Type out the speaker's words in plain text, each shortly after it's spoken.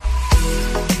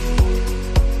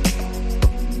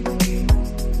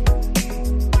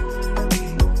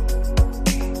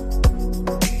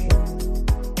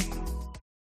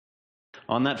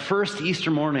On that first Easter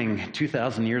morning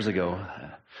 2,000 years ago,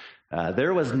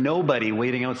 there was nobody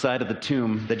waiting outside of the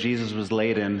tomb that Jesus was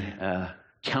laid in,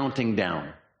 counting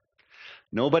down.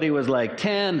 Nobody was like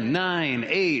 10, 9,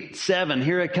 8, 7,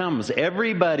 here it comes.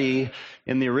 Everybody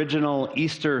in the original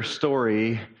Easter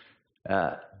story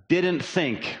didn't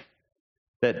think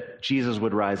that Jesus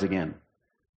would rise again.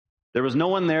 There was no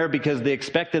one there because they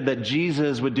expected that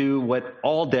Jesus would do what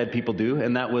all dead people do,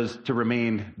 and that was to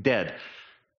remain dead.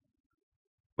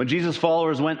 When Jesus'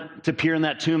 followers went to peer in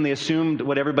that tomb, they assumed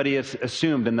what everybody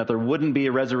assumed, and that there wouldn't be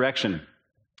a resurrection.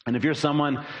 And if you're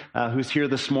someone who's here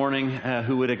this morning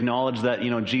who would acknowledge that,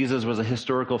 Jesus was a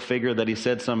historical figure, that he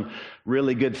said some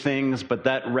really good things, but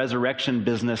that resurrection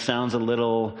business sounds a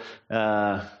little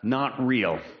not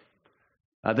real,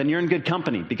 then you're in good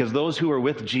company, because those who were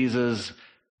with Jesus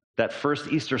that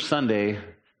first Easter Sunday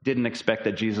didn't expect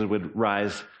that Jesus would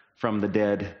rise from the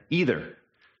dead either.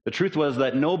 The truth was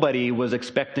that nobody was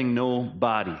expecting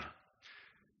nobody.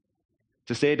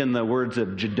 To say it in the words of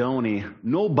Jadoni,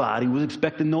 nobody was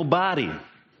expecting nobody.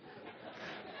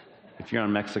 If you're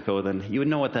in Mexico, then you would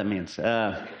know what that means.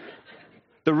 The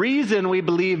reason we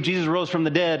believe Jesus rose from the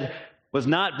dead was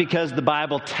not because the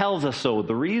Bible tells us so.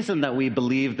 The reason that we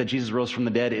believe that Jesus rose from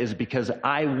the dead is because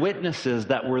eyewitnesses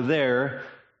that were there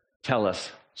tell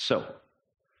us so.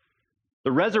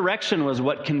 The resurrection was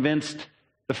what convinced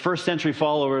the first century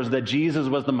followers that Jesus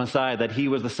was the Messiah, that he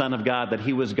was the Son of God, that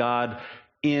he was God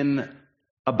in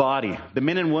a body. The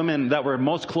men and women that were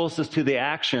most closest to the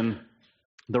action,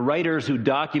 the writers who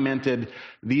documented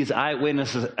these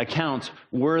eyewitness accounts,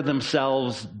 were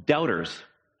themselves doubters.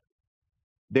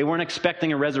 They weren't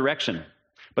expecting a resurrection.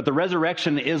 But the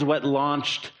resurrection is what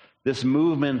launched this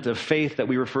movement of faith that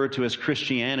we refer to as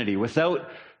Christianity. Without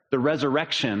the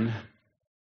resurrection,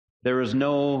 there is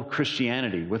no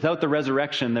Christianity. Without the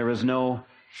resurrection, there is no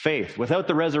faith. Without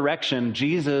the resurrection,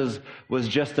 Jesus was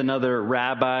just another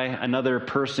rabbi, another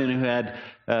person who had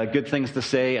good things to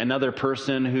say, another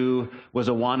person who was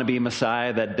a wannabe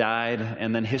Messiah that died,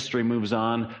 and then history moves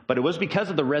on. But it was because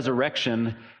of the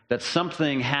resurrection that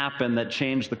something happened that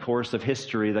changed the course of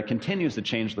history, that continues to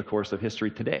change the course of history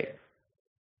today.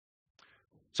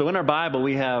 So in our Bible,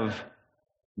 we have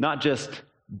not just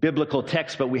biblical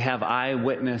text, but we have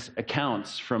eyewitness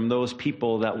accounts from those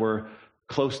people that were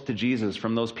close to Jesus,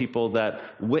 from those people that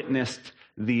witnessed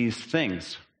these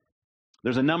things.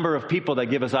 There's a number of people that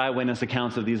give us eyewitness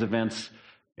accounts of these events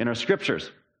in our scriptures.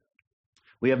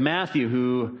 We have Matthew,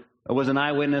 who was an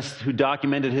eyewitness who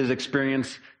documented his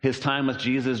experience, his time with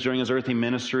Jesus during his earthly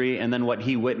ministry, and then what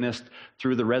he witnessed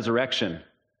through the resurrection.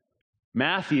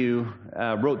 Matthew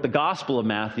wrote the Gospel of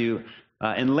Matthew,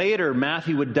 and later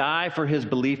Matthew would die for his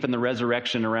belief in the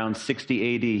resurrection around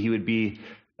 60 AD. He would be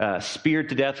speared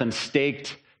to death and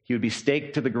staked. He would be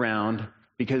staked to the ground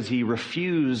because he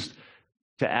refused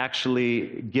to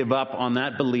actually give up on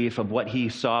that belief of what he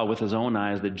saw with his own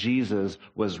eyes, that Jesus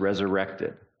was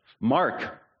resurrected.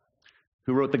 Mark,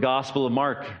 who wrote the Gospel of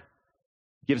Mark,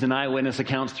 gives an eyewitness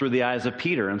accounts through the eyes of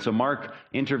Peter. And so Mark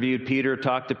interviewed Peter,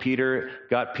 talked to Peter,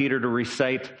 got Peter to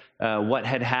recite what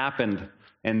had happened.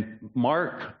 And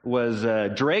Mark was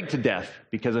dragged to death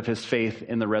because of his faith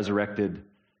in the resurrected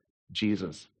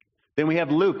Jesus. Then we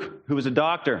have Luke, who was a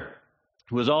doctor,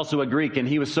 who was also a Greek, and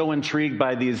he was so intrigued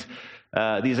by these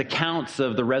accounts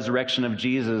of the resurrection of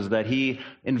Jesus that he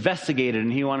investigated,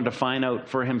 and he wanted to find out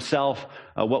for himself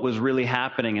what was really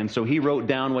happening. And so he wrote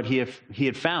down what he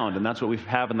had found, and that's what we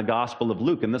have in the Gospel of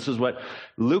Luke. And this is what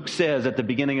Luke says at the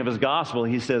beginning of his Gospel.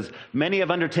 He says, "Many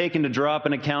have undertaken to draw up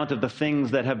an account of the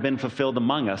things that have been fulfilled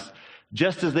among us,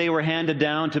 just as they were handed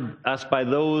down to us by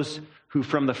those who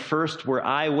from the first were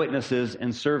eyewitnesses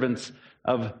and servants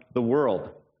of the world.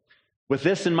 With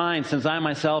this in mind, since I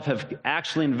myself have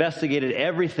actually investigated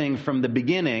everything from the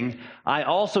beginning, I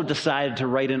also decided to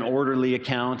write an orderly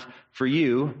account for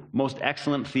you, most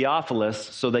excellent Theophilus,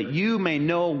 so that you may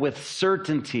know with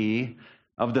certainty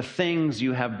of the things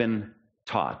you have been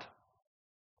taught."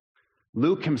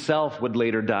 Luke himself would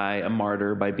later die a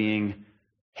martyr by being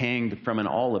hanged from an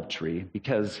olive tree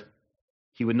because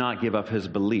he would not give up his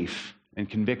belief and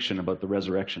conviction about the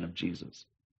resurrection of Jesus.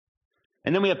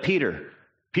 And then we have Peter.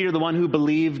 Peter, the one who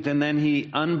believed, and then he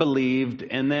unbelieved,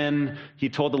 and then he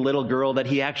told the little girl that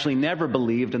he actually never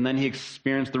believed, and then he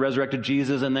experienced the resurrected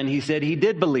Jesus, and then he said he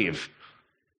did believe.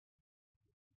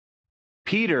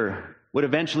 Peter would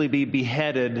eventually be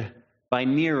beheaded by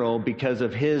Nero because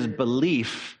of his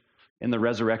belief in the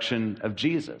resurrection of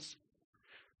Jesus.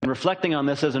 And reflecting on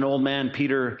this as an old man,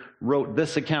 Peter wrote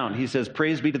this account. He says,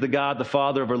 "Praise be to the God, the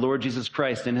Father of our Lord Jesus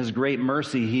Christ. In his great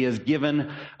mercy, he has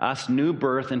given us new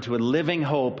birth into a living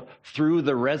hope through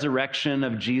the resurrection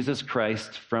of Jesus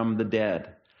Christ from the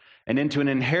dead, and into an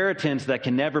inheritance that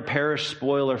can never perish,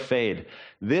 spoil, or fade.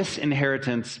 This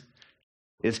inheritance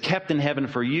is kept in heaven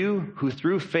for you, who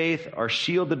through faith are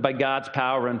shielded by God's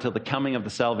power until the coming of the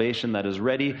salvation that is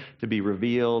ready to be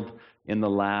revealed in the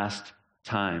last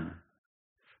time."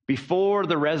 Before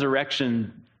the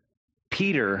resurrection,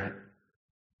 Peter,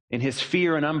 in his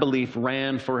fear and unbelief,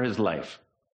 ran for his life.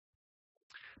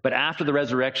 But after the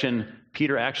resurrection,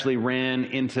 Peter actually ran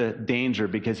into danger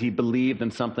because he believed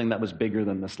in something that was bigger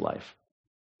than this life.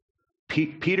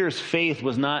 Peter's faith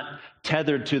was not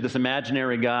tethered to this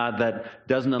imaginary God that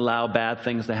doesn't allow bad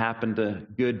things to happen to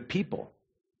good people.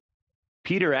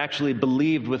 Peter actually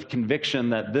believed with conviction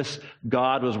that this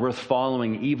God was worth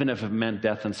following, even if it meant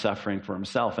death and suffering for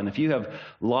himself. And if you have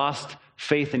lost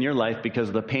faith in your life because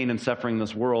of the pain and suffering in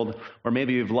this world, or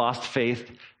maybe you've lost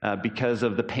faith because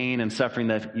of the pain and suffering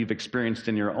that you've experienced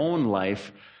in your own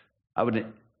life, I would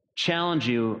challenge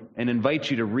you and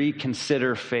invite you to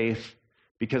reconsider faith,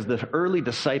 because the early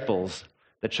disciples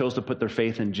that chose to put their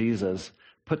faith in Jesus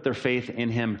put their faith in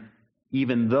him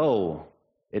even though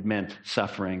it meant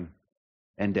suffering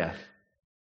and death.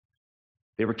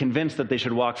 They were convinced that they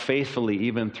should walk faithfully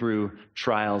even through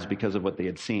trials because of what they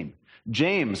had seen.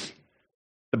 James,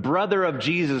 the brother of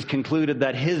Jesus, concluded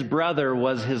that his brother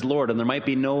was his Lord, and there might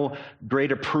be no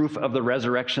greater proof of the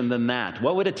resurrection than that.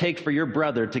 What would it take for your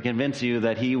brother to convince you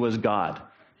that he was God?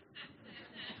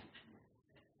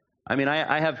 I mean,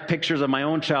 I have pictures of my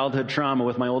own childhood trauma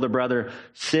with my older brother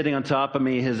sitting on top of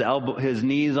me, his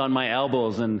knees on my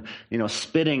elbows, and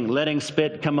spitting, letting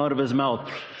spit come out of his mouth,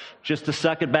 just to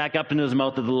suck it back up into his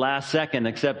mouth at the last second.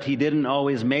 Except he didn't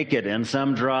always make it, and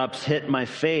some drops hit my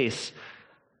face.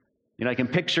 I can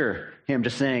picture him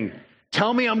just saying,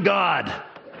 "Tell me I'm God.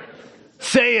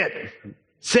 Say it.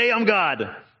 Say I'm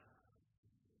God."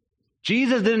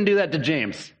 Jesus didn't do that to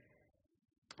James.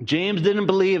 James didn't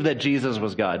believe that Jesus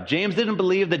was God. James didn't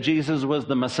believe that Jesus was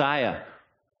the Messiah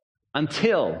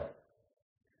until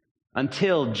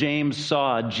James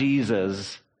saw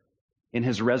Jesus in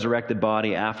his resurrected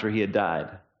body after he had died.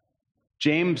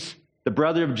 James, the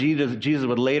brother of Jesus,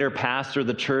 would later pastor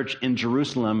the church in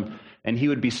Jerusalem, and he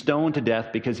would be stoned to death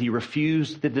because he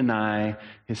refused to deny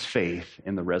his faith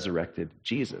in the resurrected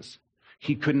Jesus.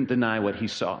 He couldn't deny what he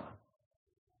saw.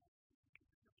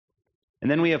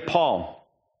 And then we have Paul,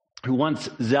 who once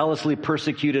zealously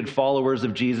persecuted followers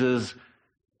of Jesus,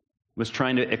 was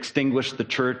trying to extinguish the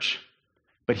church,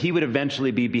 but he would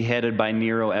eventually be beheaded by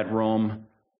Nero at Rome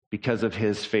because of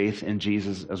his faith in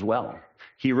Jesus as well.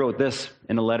 He wrote this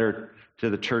in a letter to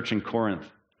the church in Corinth: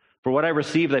 "For what I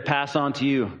received, I pass on to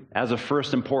you as of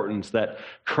first importance, that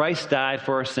Christ died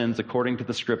for our sins according to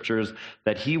the Scriptures,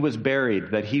 that he was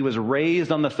buried, that he was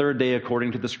raised on the third day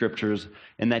according to the Scriptures,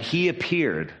 and that he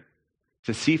appeared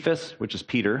to Cephas," which is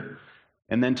Peter,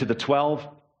 and then to the 12.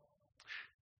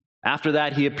 After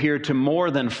that, he appeared to more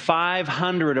than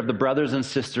 500 of the brothers and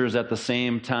sisters at the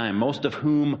same time, most of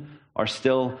whom are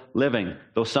still living,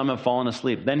 though some have fallen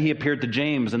asleep. Then he appeared to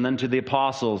James, and then to the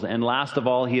apostles, and last of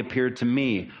all, he appeared to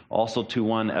me, also to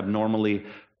one abnormally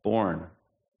born.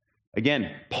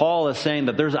 Again, Paul is saying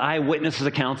that there's eyewitnesses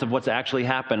accounts of what's actually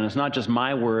happened. And it's not just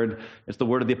my word, it's the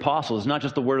word of the apostles. It's not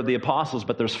just the word of the apostles,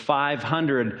 but there's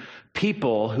 500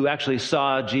 people who actually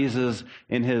saw Jesus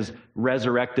in his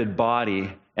resurrected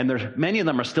body. And many of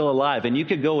them are still alive. And you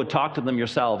could go and talk to them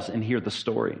yourselves and hear the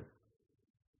story.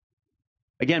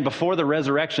 Again, before the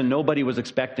resurrection, nobody was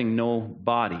expecting no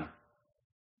body.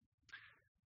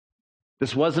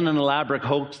 This wasn't an elaborate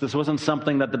hoax. This wasn't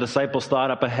something that the disciples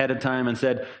thought up ahead of time and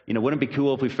said, wouldn't it be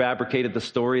cool if we fabricated the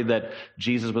story that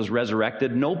Jesus was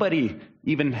resurrected? Nobody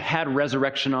even had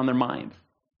resurrection on their mind.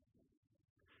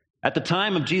 At the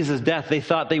time of Jesus' death, they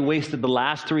thought they wasted the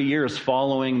last 3 years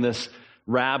following this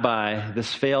rabbi,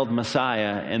 this failed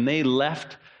Messiah, and they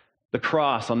left the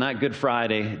cross on that Good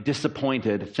Friday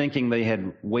disappointed, thinking they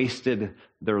had wasted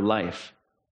their life.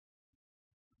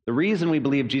 The reason we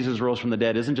believe Jesus rose from the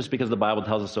dead isn't just because the Bible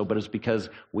tells us so, but it's because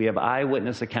we have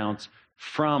eyewitness accounts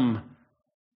from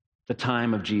the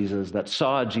time of Jesus that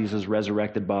saw Jesus'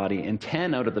 resurrected body. And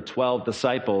 10 out of the 12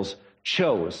 disciples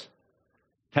chose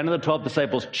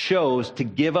to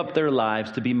give up their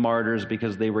lives to be martyrs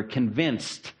because they were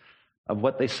convinced of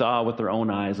what they saw with their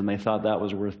own eyes, and they thought that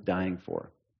was worth dying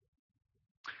for.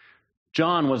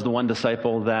 John was the one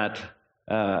disciple that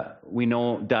we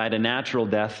know died a natural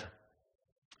death.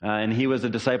 And he was a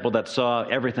disciple that saw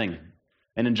everything.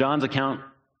 And in John's account,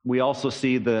 we also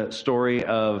see the story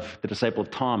of the disciple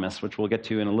Thomas, which we'll get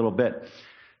to in a little bit.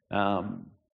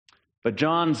 But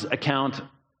John's account,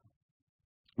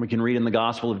 we can read in the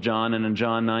Gospel of John, and in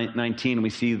John 19, we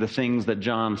see the things that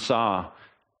John saw.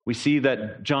 We see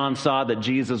that John saw that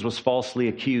Jesus was falsely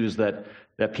accused, that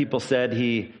people said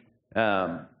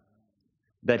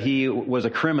that he was a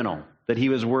criminal, that he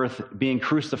was worth being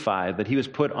crucified, that he was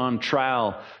put on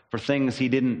trial for things he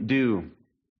didn't do.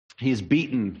 He's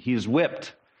beaten, he's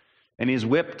whipped, and he's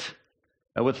whipped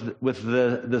with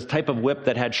this type of whip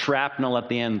that had shrapnel at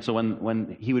the end. So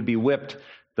when he would be whipped,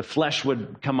 the flesh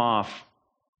would come off.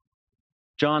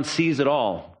 John sees it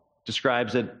all,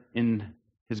 describes it in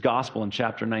his gospel in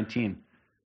chapter 19.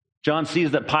 John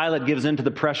sees that Pilate gives in to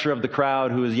the pressure of the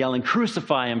crowd who is yelling,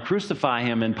 crucify him, crucify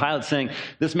him. And Pilate saying,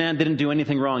 this man didn't do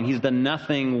anything wrong. He's done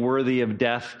nothing worthy of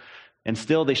death. And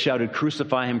still they shouted,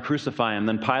 crucify him, crucify him.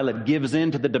 Then Pilate gives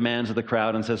in to the demands of the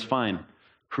crowd and says, fine,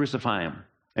 crucify him.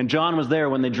 And John was there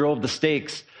when they drove the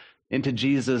stakes into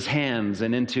Jesus' hands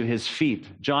and into his feet.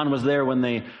 John was there when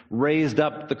they raised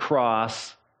up the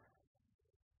cross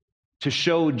to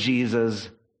show Jesus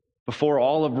before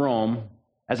all of Rome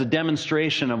as a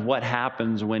demonstration of what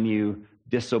happens when you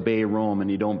disobey Rome and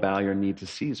you don't bow your knee to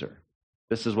Caesar.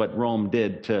 This is what Rome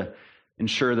did to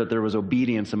ensure that there was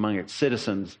obedience among its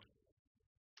citizens.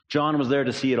 John was there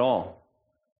to see it all.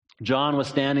 John was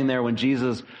standing there when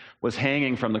Jesus was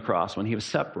hanging from the cross, when he was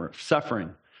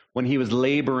suffering, when he was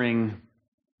laboring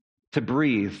to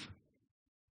breathe.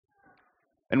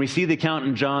 And we see the account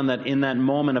in John that in that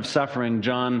moment of suffering,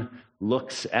 Jesus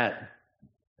looks at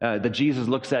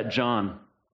John,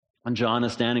 and John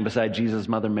is standing beside Jesus'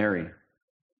 mother Mary.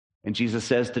 And Jesus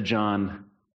says to John,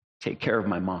 take care of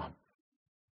my mom.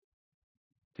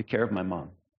 Take care of my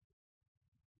mom.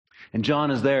 And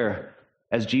John is there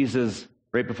as Jesus,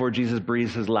 right before Jesus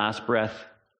breathes his last breath,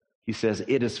 he says,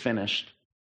 it is finished.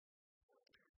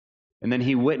 And then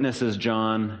he witnesses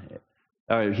Jesus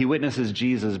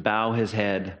bow his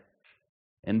head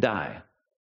and die.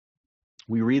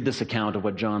 We read this account of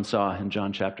what John saw in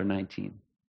John chapter 19.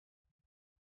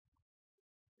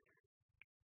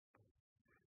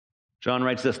 John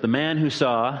writes this, the man who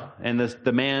saw, and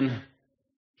the man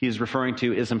he's referring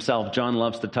to is himself. John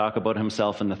loves to talk about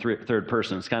himself in the third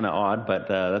person. It's kind of odd, but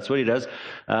that's what he does.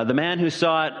 The man who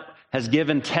saw it has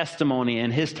given testimony,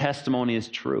 and his testimony is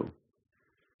true.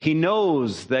 He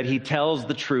knows that he tells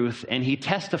the truth, and he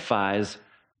testifies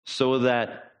so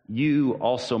that you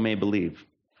also may believe.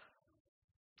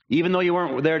 Even though you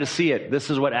weren't there to see it, this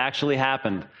is what actually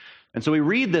happened. And so we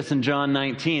read this in John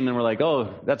 19, and we're like,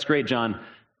 oh, that's great, John.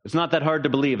 It's not that hard to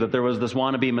believe that there was this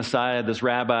wannabe Messiah, this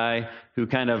rabbi who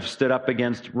kind of stood up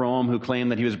against Rome, who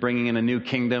claimed that he was bringing in a new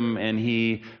kingdom, and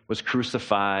he was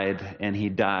crucified and he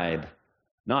died.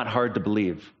 Not hard to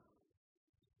believe.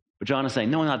 But John is saying,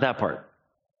 no, not that part.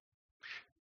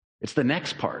 It's the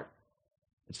next part.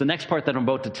 It's the next part that I'm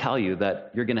about to tell you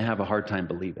that you're going to have a hard time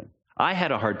believing. I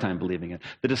had a hard time believing it.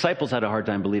 The disciples had a hard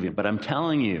time believing it. But I'm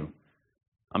telling you,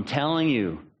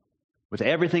 with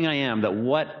everything I am, that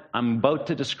what I'm about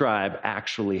to describe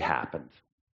actually happened.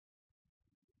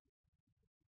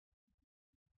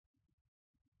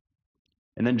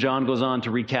 And then John goes on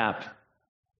to recap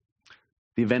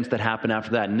the events that happened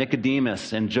after that.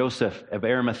 Nicodemus and Joseph of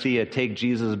Arimathea take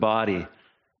Jesus' body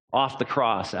off the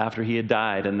cross after he had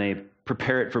died, and they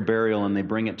prepare it for burial, and they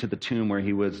bring it to the tomb where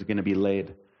he was going to be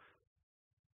laid.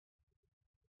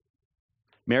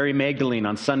 Mary Magdalene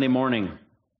on Sunday morning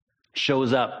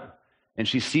shows up, and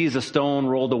she sees a stone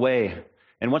rolled away.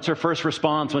 And what's her first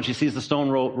response when she sees the stone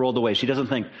rolled away? She doesn't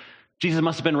think, Jesus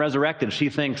must have been resurrected. She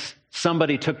thinks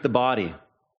somebody took the body.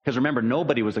 Because remember,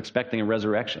 nobody was expecting a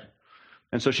resurrection.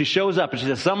 And so she shows up and she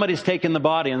says, somebody's taken the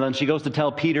body. And then she goes to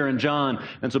tell Peter and John.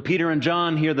 And so Peter and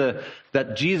John hear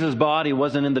that Jesus' body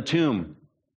wasn't in the tomb.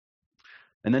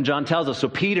 And then John tells us, so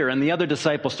Peter and the other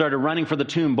disciple started running for the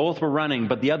tomb. Both were running,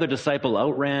 but the other disciple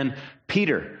outran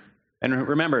Peter. And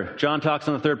remember, John talks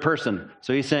in the third person.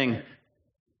 So he's saying,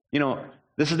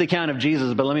 this is the account of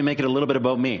Jesus, but let me make it a little bit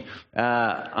about me.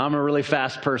 I'm a really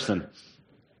fast person.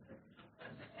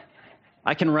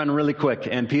 I can run really quick,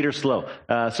 and Peter's slow.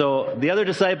 So the other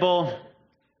disciple,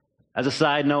 as a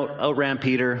side note, outran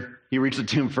Peter. He reached the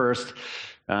tomb first.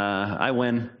 I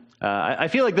win. I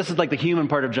feel like this is like the human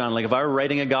part of John. Like if I were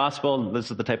writing a gospel,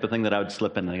 this is the type of thing that I would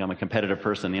slip in. Like I'm a competitive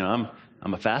person.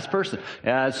 I'm a fast person.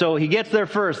 So he gets there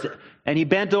first, and he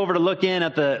bent over to look in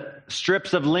at the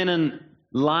strips of linen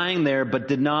lying there, but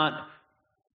did not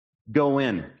go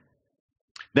in.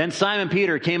 Then Simon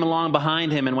Peter came along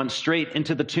behind him and went straight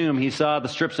into the tomb. He saw the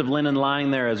strips of linen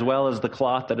lying there, as well as the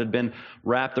cloth that had been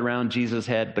wrapped around Jesus'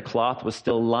 head. The cloth was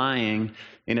still lying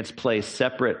in its place,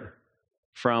 separate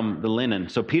from the linen.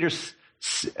 So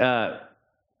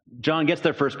John gets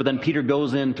there first, but then Peter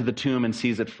goes into the tomb and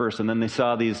sees it first. And then they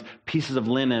saw these pieces of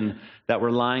linen that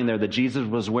were lying there that Jesus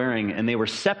was wearing, and they were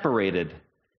separated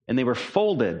and they were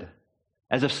folded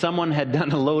as if someone had done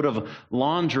a load of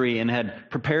laundry and had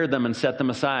prepared them and set them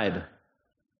aside.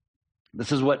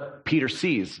 This is what Peter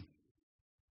sees.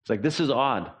 It's like, this is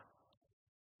odd.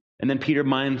 And then their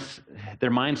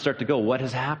minds start to go, what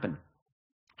has happened?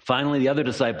 Finally, the other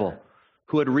disciple,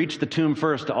 who had reached the tomb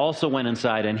first, also went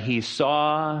inside, and he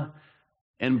saw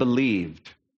and believed.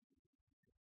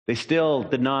 They still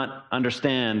did not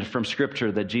understand from Scripture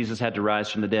that Jesus had to rise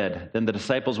from the dead. Then the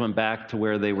disciples went back to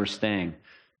where they were staying.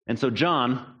 And so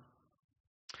John,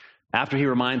 after he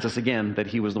reminds us again that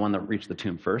he was the one that reached the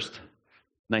tomb first,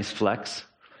 nice flex,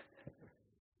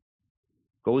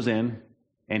 goes in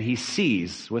and he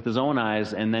sees with his own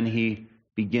eyes, and then he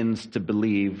begins to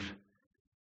believe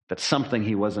that something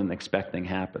he wasn't expecting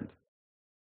happened.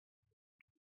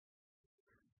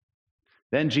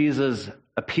 Then Jesus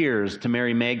appears to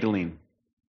Mary Magdalene.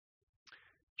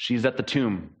 She's at the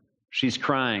tomb. She's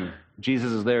crying.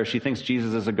 Jesus is there. She thinks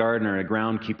Jesus is a gardener, a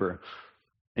groundkeeper.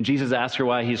 And Jesus asks her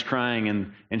why he's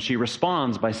crying, and she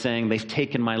responds by saying, they've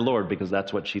taken my Lord, because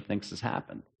that's what she thinks has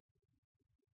happened.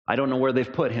 I don't know where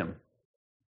they've put him.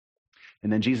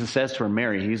 And then Jesus says to her,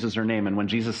 Mary. He uses her name. And when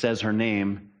Jesus says her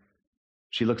name,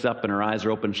 she looks up and her eyes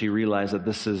are open. She realizes that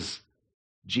this is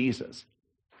Jesus.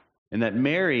 And that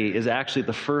Mary is actually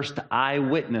the first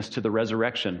eyewitness to the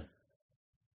resurrection.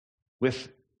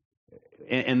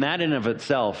 And that in of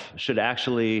itself should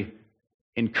actually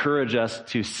encourage us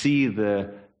to see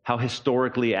how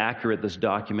historically accurate this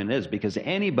document is, because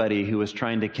anybody who was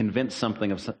trying to convince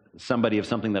somebody of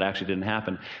something that actually didn't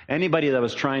happen, anybody that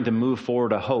was trying to move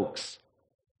forward a hoax,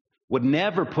 would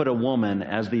never put a woman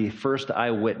as the first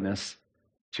eyewitness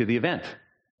to the event.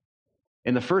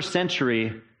 In the first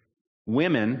century,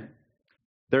 women,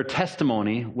 their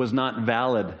testimony was not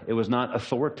valid. It was not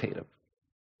authoritative.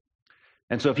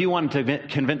 And so if you wanted to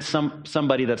convince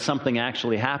somebody that something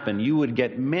actually happened, you would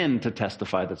get men to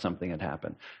testify that something had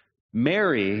happened.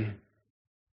 Mary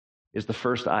is the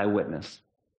first eyewitness.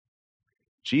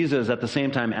 Jesus, at the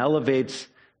same time, elevates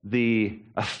the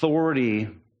authority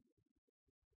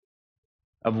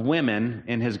of women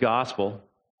in his gospel,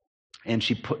 and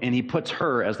he puts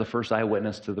her as the first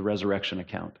eyewitness to the resurrection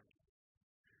account.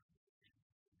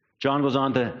 John goes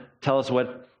on to tell us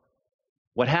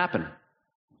what happened.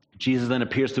 Jesus then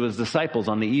appears to his disciples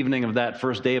on the evening of that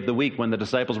first day of the week when the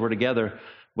disciples were together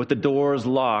with the doors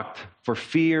locked for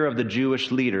fear of the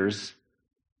Jewish leaders,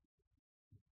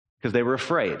 because they were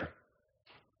afraid.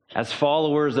 As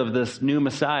followers of this new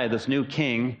Messiah, this new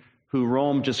king who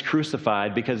Rome just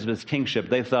crucified because of his kingship,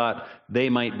 they thought they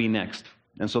might be next.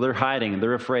 And so they're hiding,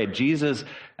 they're afraid. Jesus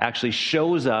actually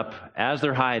shows up as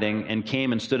they're hiding and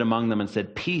came and stood among them and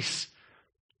said, "Peace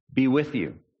be with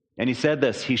you." And he said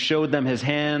this, he showed them his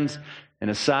hands and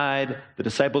his side. The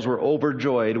disciples were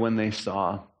overjoyed when they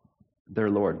saw their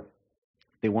Lord.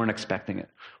 They weren't expecting it.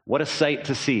 What a sight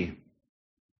to see.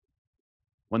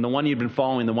 When the one you'd been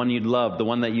following, the one you'd loved, the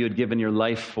one that you had given your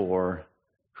life for,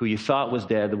 who you thought was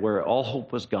dead, where all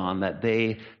hope was gone, that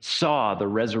they saw the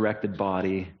resurrected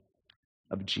body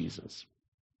of Jesus.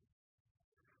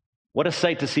 What a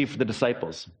sight to see for the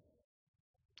disciples.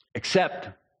 Except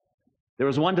there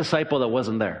was one disciple that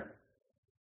wasn't there.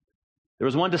 There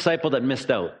was one disciple that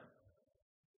missed out.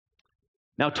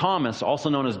 Now Thomas, also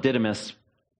known as Didymus,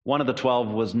 one of the 12,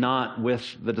 was not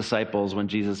with the disciples when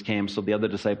Jesus came, so the other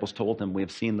disciples told him, "We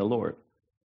have seen the Lord."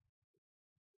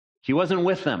 He wasn't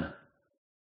with them.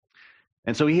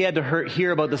 And so he had to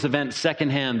hear about this event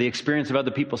secondhand, the experience of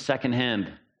other people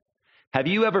secondhand. Have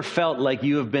you ever felt like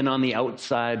you have been on the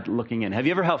outside looking in? Have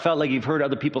you ever felt like you've heard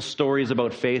other people's stories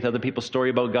about faith, other people's story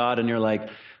about God, and you're like,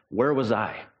 where was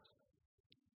I?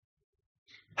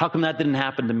 How come that didn't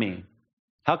happen to me?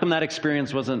 How come that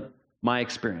experience wasn't my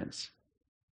experience?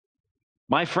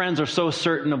 My friends are so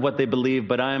certain of what they believe,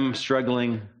 but I'm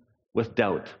struggling with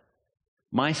doubt.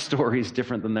 My story is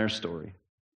different than their story.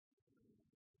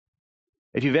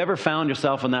 If you've ever found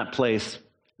yourself in that place,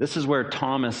 this is where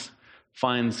Thomas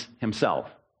finds himself.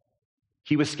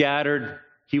 He was scattered,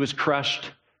 he was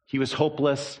crushed, he was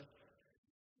hopeless.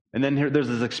 And then there's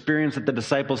this experience that the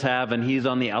disciples have, and he's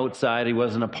on the outside, he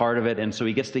wasn't a part of it, and so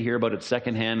he gets to hear about it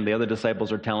secondhand. The other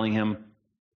disciples are telling him.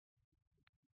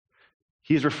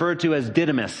 He's referred to as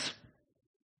Didymus.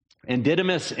 And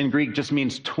Didymus in Greek just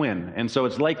means twin. And so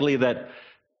it's likely that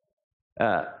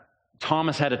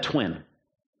Thomas had a twin.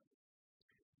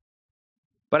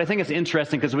 But I think it's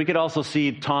interesting because we could also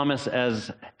see Thomas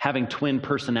as having twin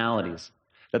personalities.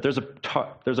 That there's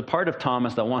a part of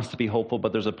Thomas that wants to be hopeful,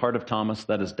 but there's a part of Thomas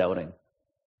that is doubting.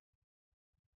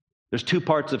 There's two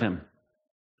parts of him.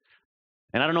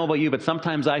 And I don't know about you, but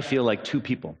sometimes I feel like two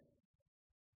people.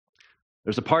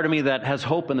 There's a part of me that has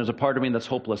hope, and there's a part of me that's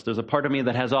hopeless. There's a part of me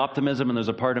that has optimism, and there's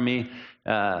a part of me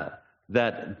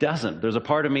that doesn't. There's a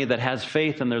part of me that has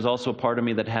faith, and there's also a part of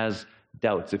me that has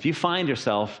doubts. If you find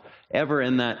yourself ever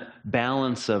in that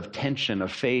balance of tension,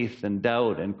 of faith and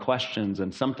doubt and questions,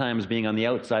 and sometimes being on the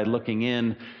outside looking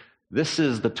in, this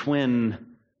is the twin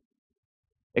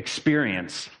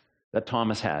experience that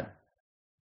Thomas had.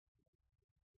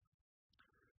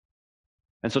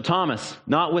 And so Thomas,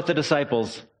 not with the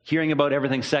disciples, hearing about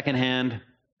everything secondhand,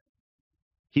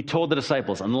 he told the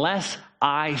disciples, unless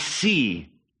I see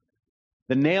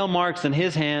the nail marks in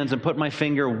his hands and put my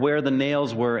finger where the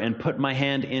nails were and put my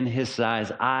hand in his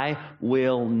sides, I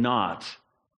will not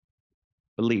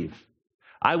believe.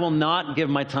 I will not give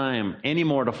my time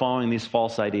anymore to following these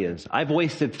false ideas. I've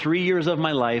wasted 3 years of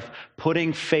my life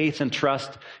putting faith and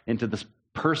trust into this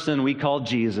person we call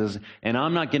Jesus, and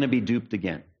I'm not going to be duped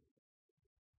again.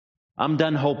 I'm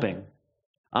done hoping.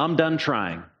 I'm done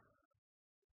trying.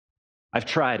 I've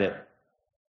tried it.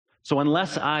 So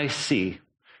unless I see,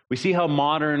 we see how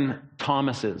modern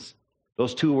Thomas is.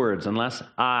 Those two words, unless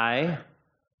I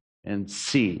and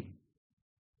see.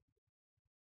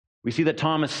 We see that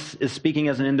Thomas is speaking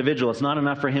as an individual. It's not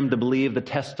enough for him to believe the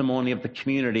testimony of the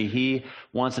community. He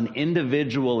wants an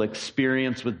individual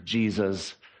experience with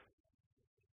Jesus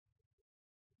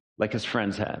like his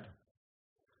friends had.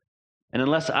 And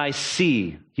unless I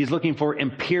see, he's looking for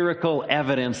empirical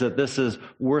evidence that this is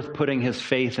worth putting his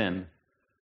faith in.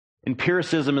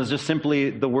 Empiricism is just simply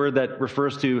the word that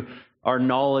refers to our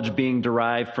knowledge being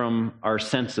derived from our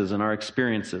senses and our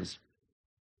experiences.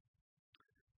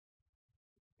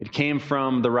 It came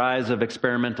from the rise of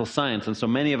experimental science, and so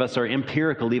many of us are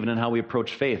empirical even in how we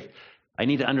approach faith. I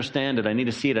need to understand it. I need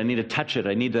to see it. I need to touch it.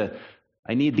 I need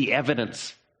the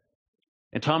evidence.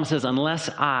 And Thomas says, unless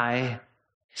I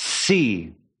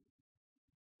see,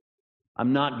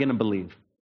 I'm not going to believe.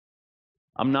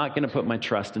 I'm not going to put my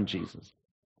trust in Jesus.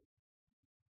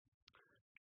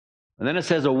 And then it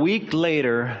says a week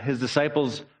later, his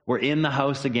disciples were in the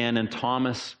house again, and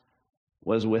Thomas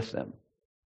was with them.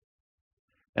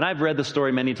 And I've read the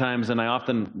story many times, and I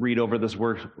often read over this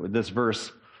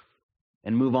verse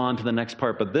and move on to the next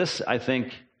part. But this, I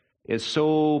think, is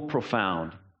so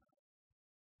profound.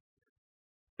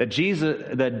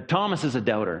 That Thomas is a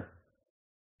doubter.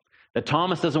 That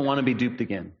Thomas doesn't want to be duped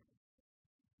again.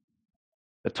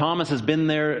 That Thomas has been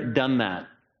there, done that.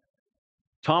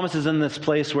 Thomas is in this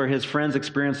place where his friends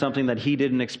experienced something that he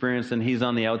didn't experience, and he's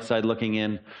on the outside looking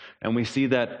in. And we see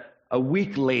that a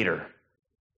week later,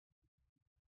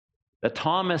 that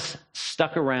Thomas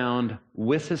stuck around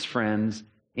with his friends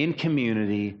in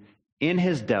community, in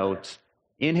his doubts,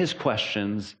 in his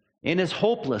questions, in his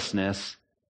hopelessness,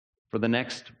 for the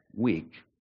next week.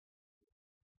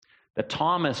 That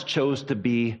Thomas chose to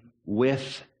be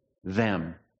with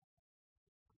them.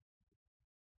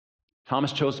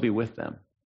 Thomas chose to be with them.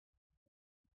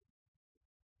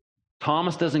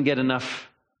 Thomas doesn't get enough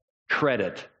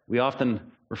credit. We often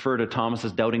refer to Thomas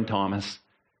as doubting Thomas.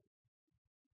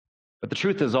 But the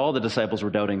truth is, all the disciples were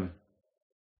doubting.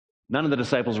 None of the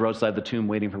disciples were outside the tomb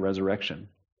waiting for resurrection.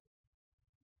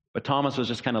 But Thomas was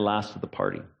just kind of last to the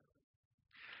party.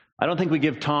 I don't think we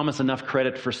give Thomas enough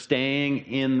credit for staying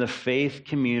in the faith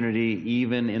community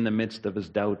even in the midst of his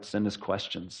doubts and his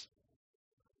questions.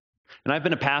 And I've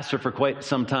been a pastor for quite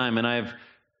some time, and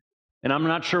I'm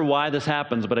not sure why this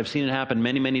happens, but I've seen it happen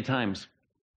many, many times.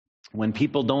 When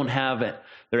people don't have it,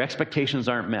 their expectations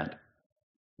aren't met.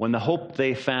 When the hope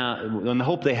they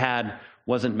had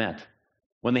wasn't met.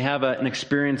 When they have an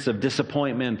experience of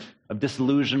disappointment, of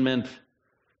disillusionment,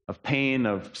 of pain,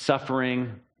 of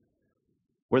suffering,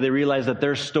 where they realize that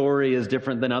their story is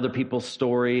different than other people's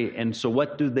story. And so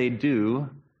what do?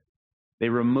 They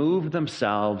remove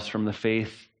themselves from the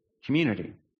faith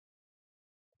community.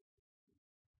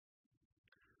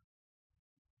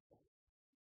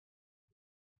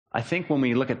 I think when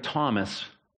we look at Thomas,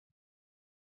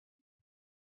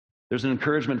 there's an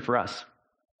encouragement for us.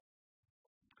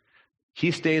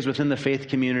 He stays within the faith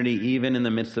community even in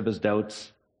the midst of his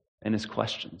doubts and his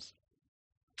questions.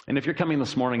 And if you're coming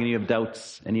this morning and you have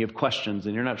doubts and you have questions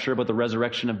and you're not sure about the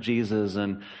resurrection of Jesus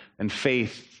and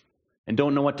faith and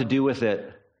don't know what to do with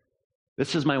it,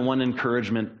 this is my one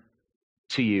encouragement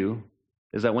to you,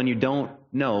 is that when you don't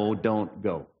know, don't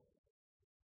go.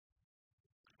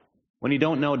 When you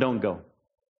don't know, don't go.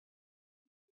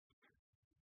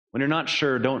 When you're not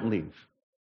sure, don't leave.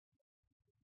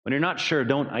 When you're not sure,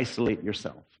 don't isolate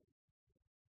yourself.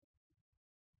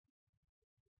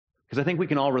 Because I think we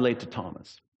can all relate to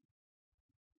Thomas.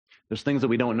 There's things that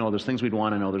we don't know. There's things we'd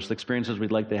want to know. There's experiences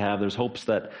we'd like to have. There's hopes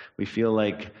that we feel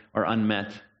like are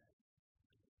unmet.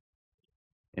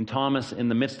 And Thomas, in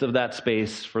the midst of that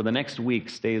space, for the next week,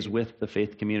 stays with the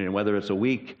faith community. Whether it's a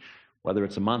week, whether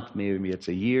it's a month, maybe it's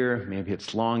a year, maybe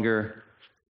it's longer.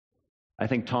 I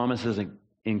think Thomas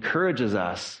encourages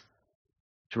us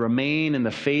to remain in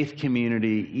the faith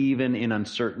community even in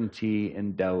uncertainty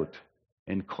and doubt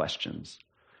and questions.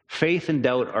 Faith and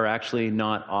doubt are actually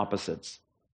not opposites.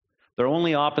 They're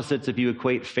only opposites if you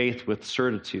equate faith with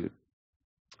certitude.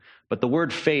 But the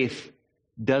word faith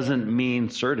doesn't mean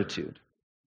certitude.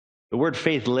 The word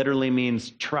faith literally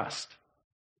means trust.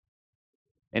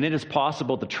 And it is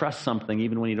possible to trust something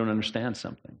even when you don't understand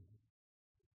something.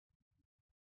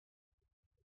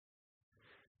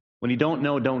 When you don't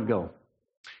know, don't go.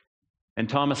 And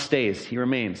Thomas stays. He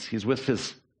remains. He's with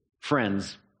his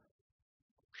friends.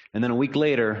 And then a week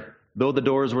later, though the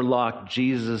doors were locked,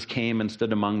 Jesus came and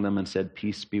stood among them and said,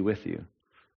 "Peace be with you."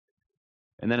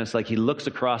 And then it's like he looks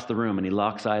across the room and he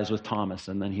locks eyes with Thomas.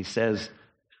 And then he says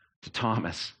to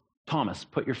Thomas, "Thomas,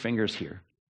 put your fingers here.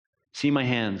 See my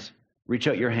hands. Reach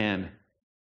out your hand.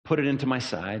 Put it into my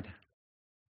side.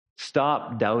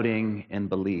 Stop doubting and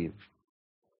believe."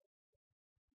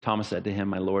 Thomas said to him,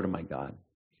 "My Lord and my God."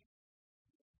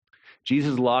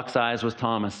 Jesus locks eyes with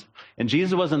Thomas. And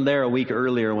Jesus wasn't there a week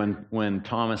earlier when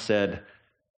Thomas said,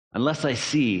 "Unless I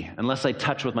see, unless I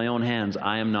touch with my own hands,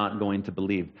 I am not going to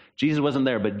believe." Jesus wasn't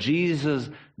there, but Jesus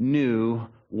knew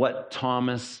what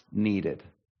Thomas needed.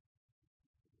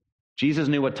 Jesus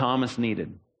knew what Thomas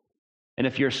needed. And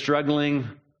if you're struggling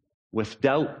with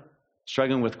doubt,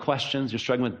 struggling with questions, you're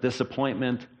struggling with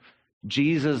disappointment,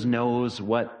 Jesus knows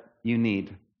what you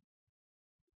need.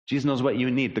 Jesus knows what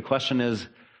you need. The question is,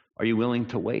 are you willing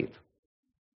to wait?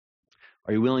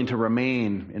 Are you willing to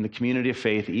remain in the community of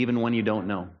faith even when you don't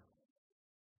know?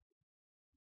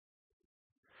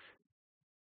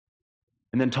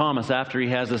 And then Thomas, after he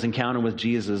has this encounter with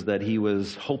Jesus that he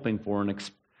was hoping for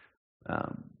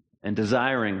and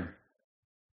desiring,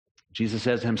 Jesus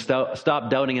says to him, "Stop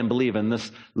doubting and believe." And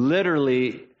this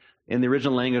literally in the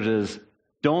original language is,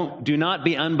 do not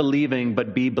be unbelieving,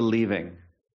 but be believing.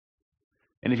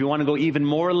 And if you want to go even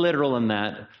more literal in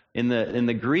that, in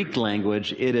the Greek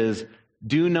language, it is,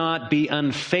 do not be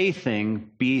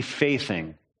unfaithing, be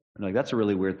faithing. I'm like, that's a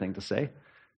really weird thing to say.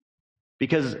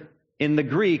 Because in the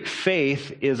Greek,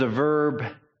 faith is a verb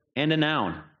and a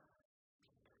noun.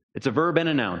 It's a verb and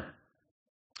a noun.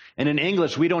 And in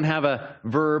English, we don't have a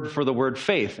verb for the word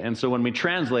faith. And so when we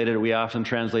translate it, we often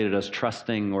translate it as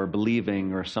trusting or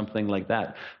believing or something like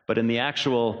that. But in the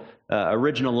actual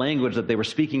original language that they were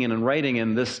speaking in and writing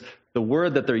in, the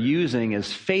word that they're using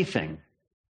is faithing.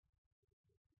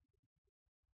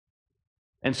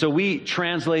 And so we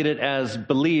translate it as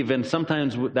believe, and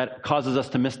sometimes that causes us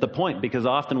to miss the point, because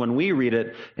often when we read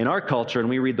it in our culture and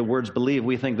we read the words believe,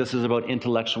 we think this is about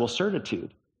intellectual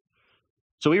certitude.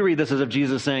 So we read this as if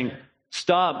Jesus is saying,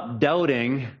 stop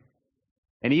doubting,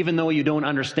 and even though you don't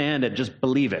understand it, just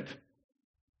believe it.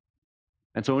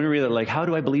 And so when we read it, like, how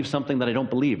do I believe something that I don't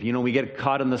believe? You know, we get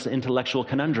caught in this intellectual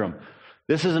conundrum.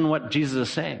 This isn't what Jesus is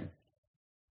saying.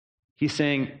 He's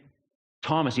saying,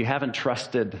 Thomas, you haven't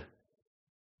trusted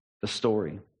the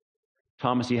story.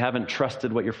 Thomas, you haven't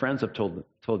trusted what your friends have told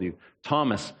you.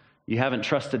 Thomas, you haven't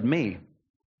trusted me.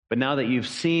 But now that you've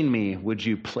seen me, would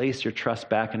you place your trust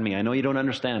back in me? I know you don't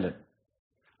understand it.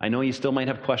 I know you still might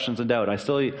have questions and doubt.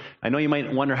 I know you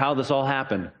might wonder how this all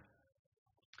happened.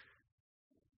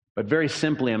 But very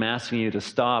simply, I'm asking you to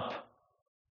stop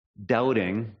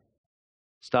doubting,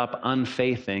 stop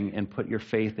unfaithing, and put your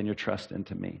faith and your trust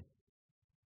into me.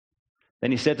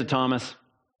 Then he said to Thomas,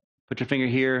 put your finger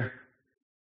here,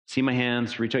 see my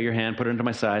hands, reach out your hand, put it into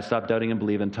my side, stop doubting and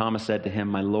believe. And Thomas said to him,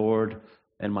 my Lord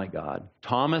and my God.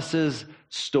 Thomas's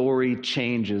story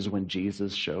changes when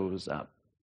Jesus shows up.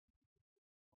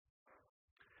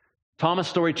 Thomas'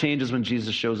 story changes when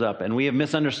Jesus shows up, and we have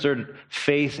misunderstood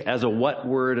faith as a what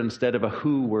word instead of a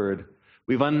who word.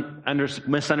 We've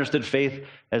misunderstood faith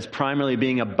as primarily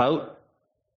being about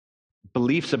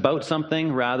beliefs about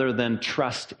something rather than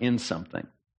trust in something.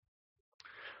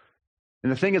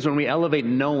 And the thing is, when we elevate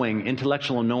knowing,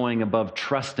 intellectual knowing above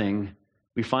trusting,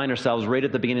 we find ourselves right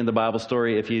at the beginning of the Bible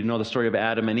story. If you know the story of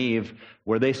Adam and Eve,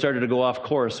 where they started to go off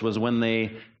course was when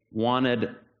they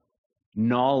wanted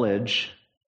knowledge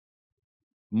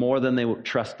more than they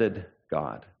trusted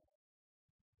God.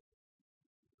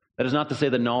 That is not to say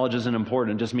that knowledge isn't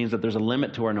important. It just means that there's a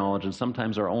limit to our knowledge, and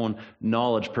sometimes our own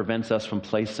knowledge prevents us from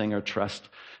placing our trust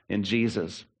in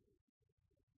Jesus.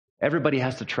 Everybody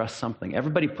has to trust something.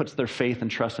 Everybody puts their faith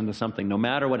and trust into something, no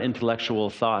matter what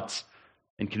intellectual thoughts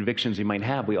and convictions you might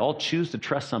have. We all choose to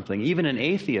trust something. Even an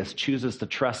atheist chooses to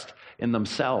trust in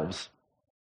themselves.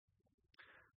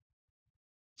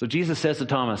 So Jesus says to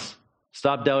Thomas,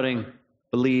 stop doubting,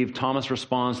 believe. Thomas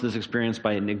responds to this experience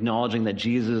by acknowledging that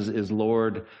Jesus is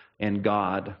Lord and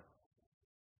God.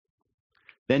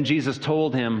 Then Jesus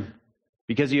told him,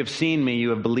 because you have seen me,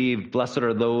 you have believed. Blessed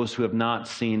are those who have not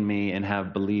seen me and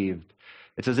have believed.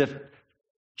 It's as if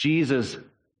Jesus,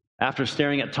 after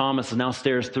staring at Thomas, now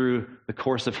stares through the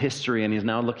course of history, and he's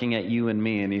now looking at you and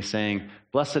me, and he's saying,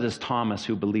 blessed is Thomas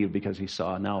who believed because he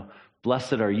saw. Now,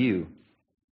 blessed are you.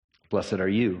 Blessed are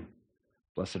you.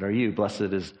 Blessed are you. Blessed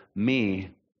is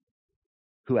me,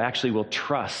 who actually will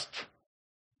trust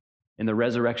in the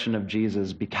resurrection of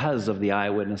Jesus because of the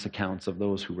eyewitness accounts of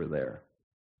those who were there.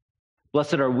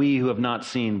 Blessed are we who have not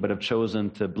seen but have chosen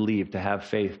to believe, to have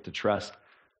faith, to trust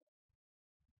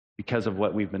because of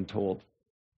what we've been told.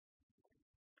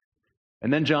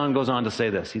 And then John goes on to say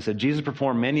this. He said, Jesus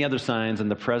performed many other signs in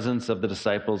the presence of the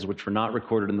disciples which were not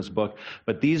recorded in this book,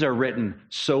 but these are written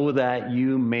so that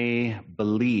you may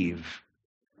believe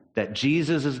that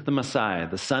Jesus is the Messiah,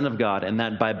 the Son of God, and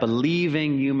that by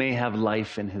believing you may have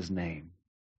life in his name.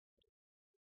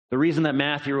 The reason that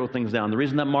Matthew wrote things down, the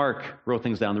reason that Mark wrote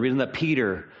things down, the reason that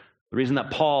Peter, the reason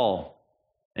that Paul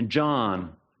and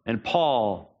John and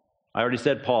Paul, I already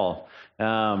said Paul,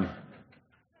 the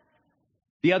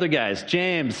other guys,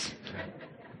 James,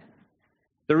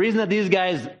 the reason that these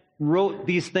guys wrote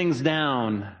these things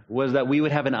down was that we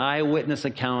would have an eyewitness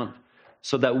account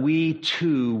so that we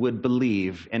too would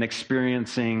believe in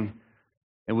experiencing,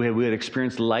 and we would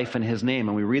experience life in his name.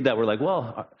 And we read that, we're like,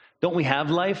 well, don't we have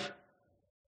life?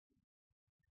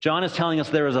 John is telling us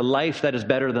there is a life that is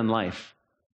better than life.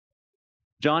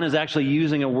 John is actually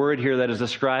using a word here that is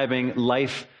describing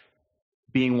life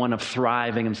being one of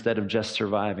thriving instead of just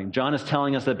surviving. John is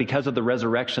telling us that because of the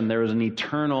resurrection, there is an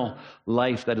eternal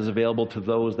life that is available to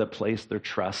those that place their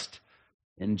trust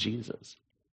in Jesus.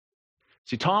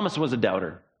 See, Thomas was a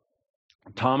doubter.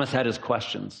 Thomas had his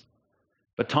questions.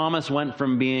 But Thomas went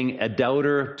from being a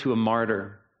doubter to a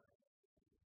martyr.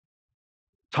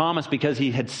 Thomas, because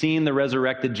he had seen the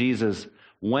resurrected Jesus,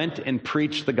 went and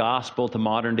preached the gospel to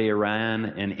modern-day Iran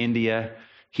and India.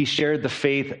 He shared the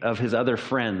faith of his other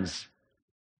friends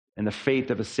and the faith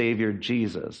of his Savior,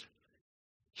 Jesus.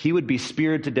 He would be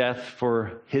speared to death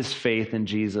for his faith in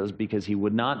Jesus because he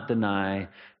would not deny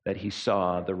that he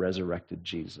saw the resurrected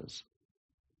Jesus.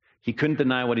 He couldn't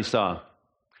deny what he saw.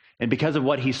 And because of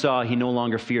what he saw, he no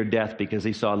longer feared death because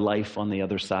he saw life on the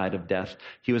other side of death.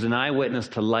 He was an eyewitness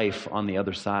to life on the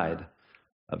other side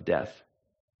of death.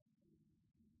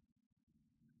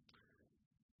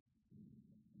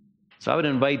 So I would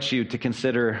invite you to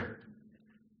consider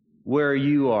where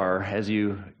you are as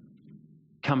you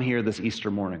come here this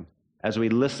Easter morning, as we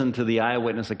listen to the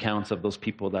eyewitness accounts of those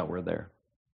people that were there.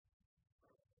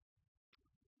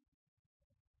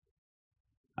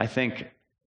 I think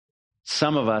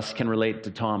some of us can relate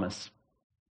to Thomas.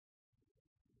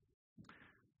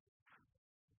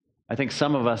 I think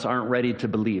some of us aren't ready to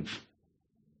believe.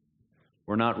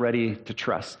 We're not ready to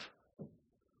trust.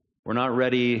 We're not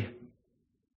ready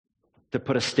to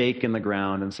put a stake in the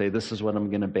ground and say, this is what I'm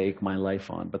going to bake my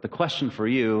life on. But the question for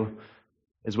you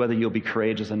is whether you'll be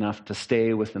courageous enough to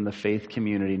stay within the faith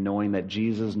community, knowing that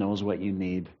Jesus knows what you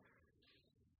need,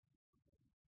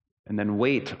 and then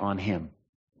wait on him.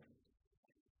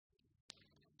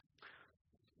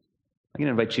 I'm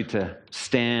going to invite you to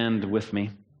stand with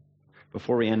me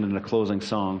before we end in a closing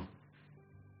song.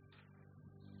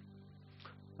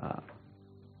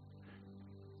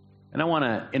 And I want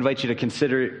to invite you to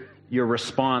consider your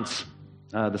response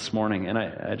this morning. And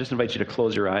I just invite you to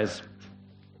close your eyes,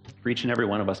 for each and every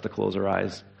one of us to close our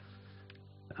eyes.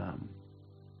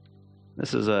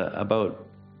 This is about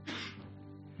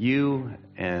you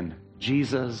and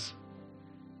Jesus,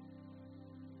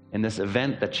 and this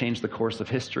event that changed the course of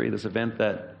history, this event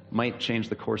that might change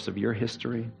the course of your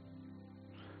history.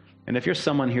 And if you're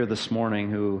someone here this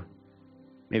morning who,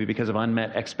 maybe because of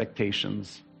unmet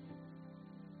expectations,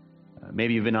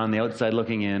 maybe you've been on the outside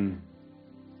looking in,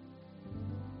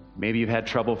 maybe you've had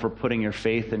trouble for putting your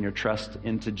faith and your trust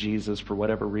into Jesus for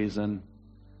whatever reason,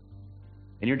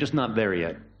 and you're just not there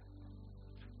yet.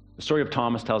 The story of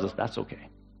Thomas tells us that's okay.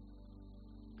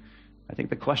 I think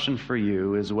the question for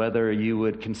you is whether you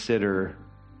would consider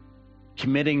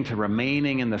committing to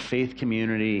remaining in the faith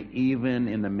community even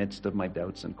in the midst of my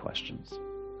doubts and questions.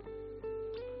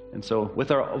 And so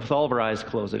with all of our eyes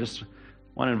closed, I just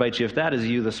want to invite you, if that is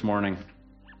you this morning,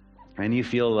 and you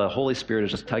feel the Holy Spirit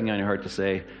is just tugging on your heart to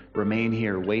say, remain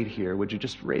here, wait here, would you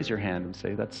just raise your hand and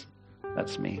say, that's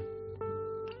me.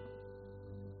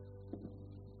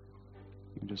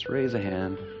 You can just raise a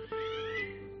hand.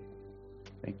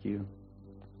 Thank you.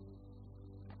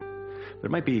 There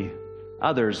might be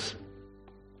others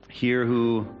here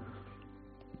who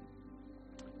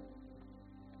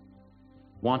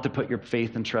want to put your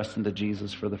faith and trust into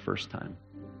Jesus for the first time.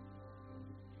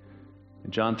 In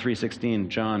John 3:16,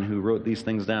 John, who wrote these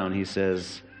things down, he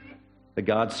says, that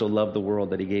God so loved the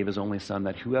world that he gave his only Son,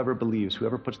 that whoever believes,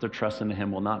 whoever puts their trust into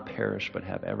him will not perish but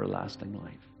have everlasting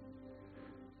life.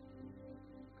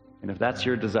 And if that's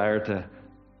your desire to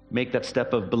make that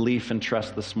step of belief and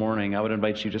trust this morning, I would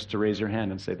invite you just to raise your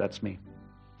hand and say, that's me.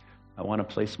 I want to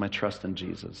place my trust in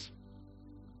Jesus.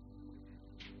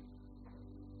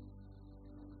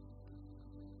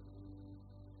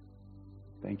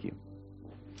 Thank you.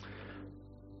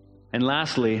 And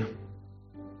lastly,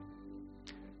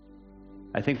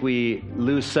 I think we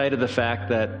lose sight of the fact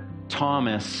that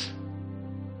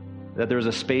there's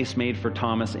a space made for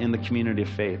Thomas in the community of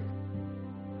faith.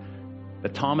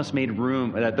 That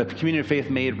the community of faith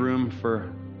made room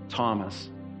for Thomas.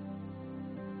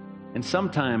 And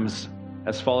sometimes,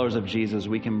 as followers of Jesus,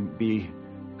 we can be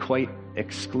quite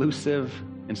exclusive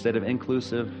instead of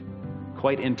inclusive,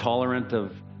 quite intolerant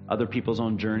of other people's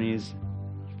own journeys.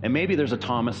 And maybe there's a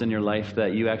Thomas in your life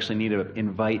that you actually need to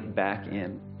invite back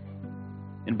in.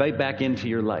 Invite back into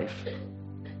your life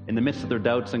in the midst of their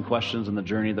doubts and questions and the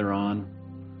journey they're on.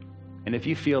 And if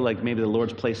you feel like maybe the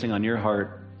Lord's placing on your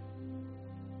heart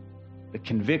the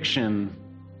conviction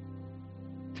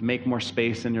to make more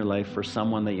space in your life for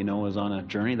someone that you know is on a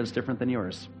journey that's different than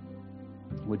yours,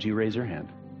 would you raise your hand?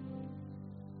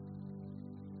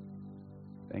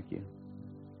 Thank you.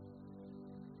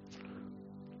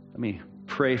 Let me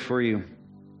pray for you.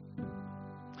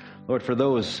 Lord, for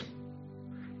those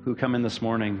who come in this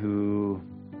morning, who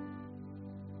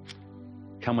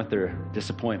come with their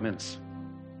disappointments,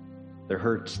 their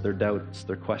hurts, their doubts,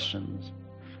 their questions,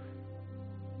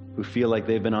 who feel like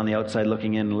they've been on the outside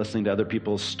looking in and listening to other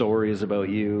people's stories about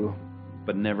you,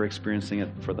 but never experiencing it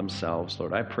for themselves,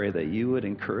 Lord, I pray that you would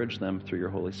encourage them through your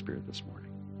Holy Spirit this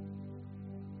morning.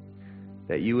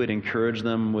 That you would encourage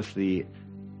them with the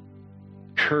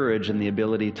courage and the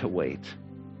ability to wait.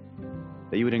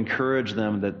 That you would encourage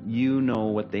them that you know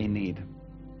what they need.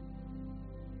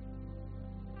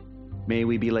 May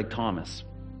we be like Thomas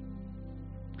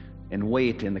and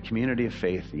wait in the community of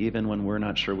faith even when we're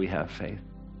not sure we have faith.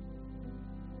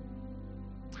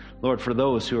 Lord, for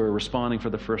those who are responding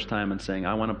for the first time and saying,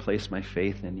 I want to place my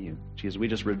faith in you. Jesus, we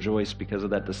just rejoice because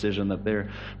of that decision that they're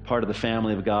part of the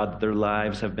family of God, that their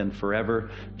lives have been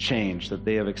forever changed, that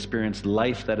they have experienced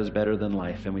life that is better than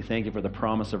life. And we thank you for the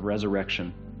promise of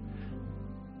resurrection.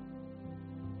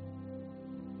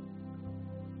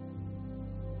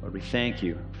 Lord, we thank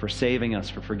you for saving us,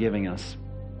 for forgiving us.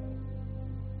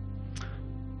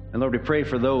 And Lord, we pray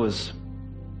for those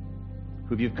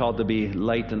who you've called to be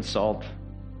light and salt,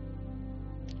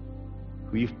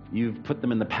 who you've put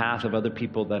them in the path of other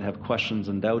people that have questions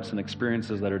and doubts and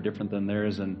experiences that are different than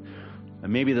theirs. And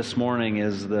maybe this morning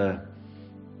is the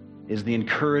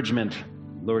encouragement,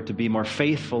 Lord, to be more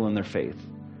faithful in their faith,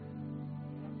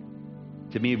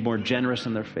 to be more generous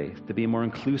in their faith, to be more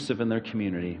inclusive in their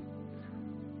community.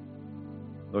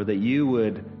 Lord, that you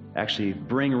would actually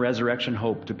bring resurrection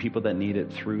hope to people that need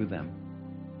it through them.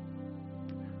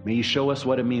 May you show us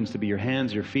what it means to be your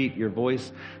hands, your feet, your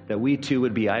voice, that we too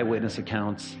would be eyewitness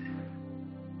accounts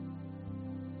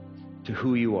to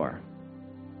who you are,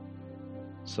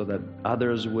 so that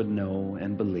others would know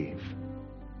and believe.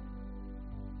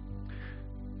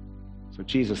 So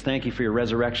Jesus, thank you for your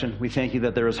resurrection. We thank you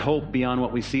that there is hope beyond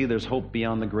what we see. There's hope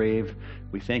beyond the grave.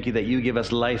 We thank you that you give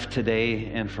us life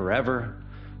today and forever.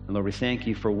 And Lord, we thank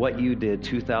you for what you did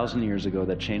 2,000 years ago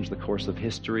that changed the course of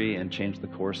history and changed the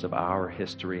course of our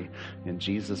history. In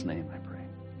Jesus' name I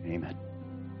pray. Amen.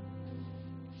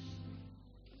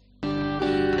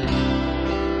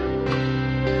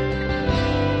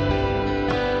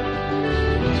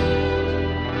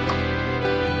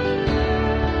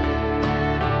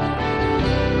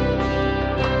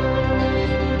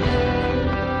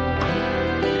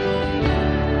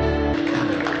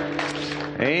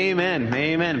 Amen.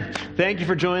 Amen. Amen. Thank you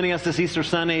for joining us this Easter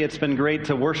Sunday. It's been great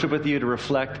to worship with you, to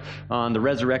reflect on the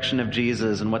resurrection of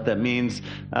Jesus and what that means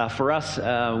for us.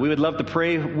 We would love to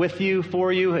pray with you,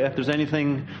 for you. If there's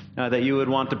anything that you would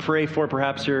want to pray for,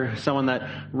 perhaps you're someone that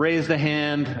raised a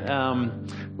hand,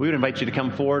 we would invite you to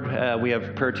come forward. We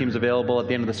have prayer teams available at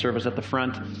the end of the service at the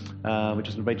front. We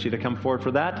just invite you to come forward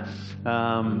for that.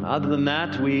 Other than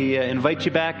that, we invite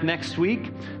you back next week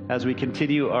as we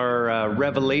continue our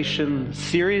Revelation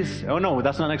series. Oh no,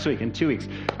 that's not next week. In 2 weeks.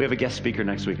 We have a guest speaker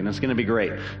next week, and it's going to be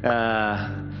great.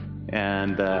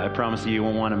 And I promise you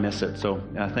won't want to miss it. So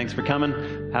thanks for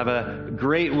coming. Have a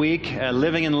great week,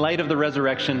 living in light of the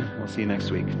resurrection. We'll see you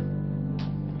next week.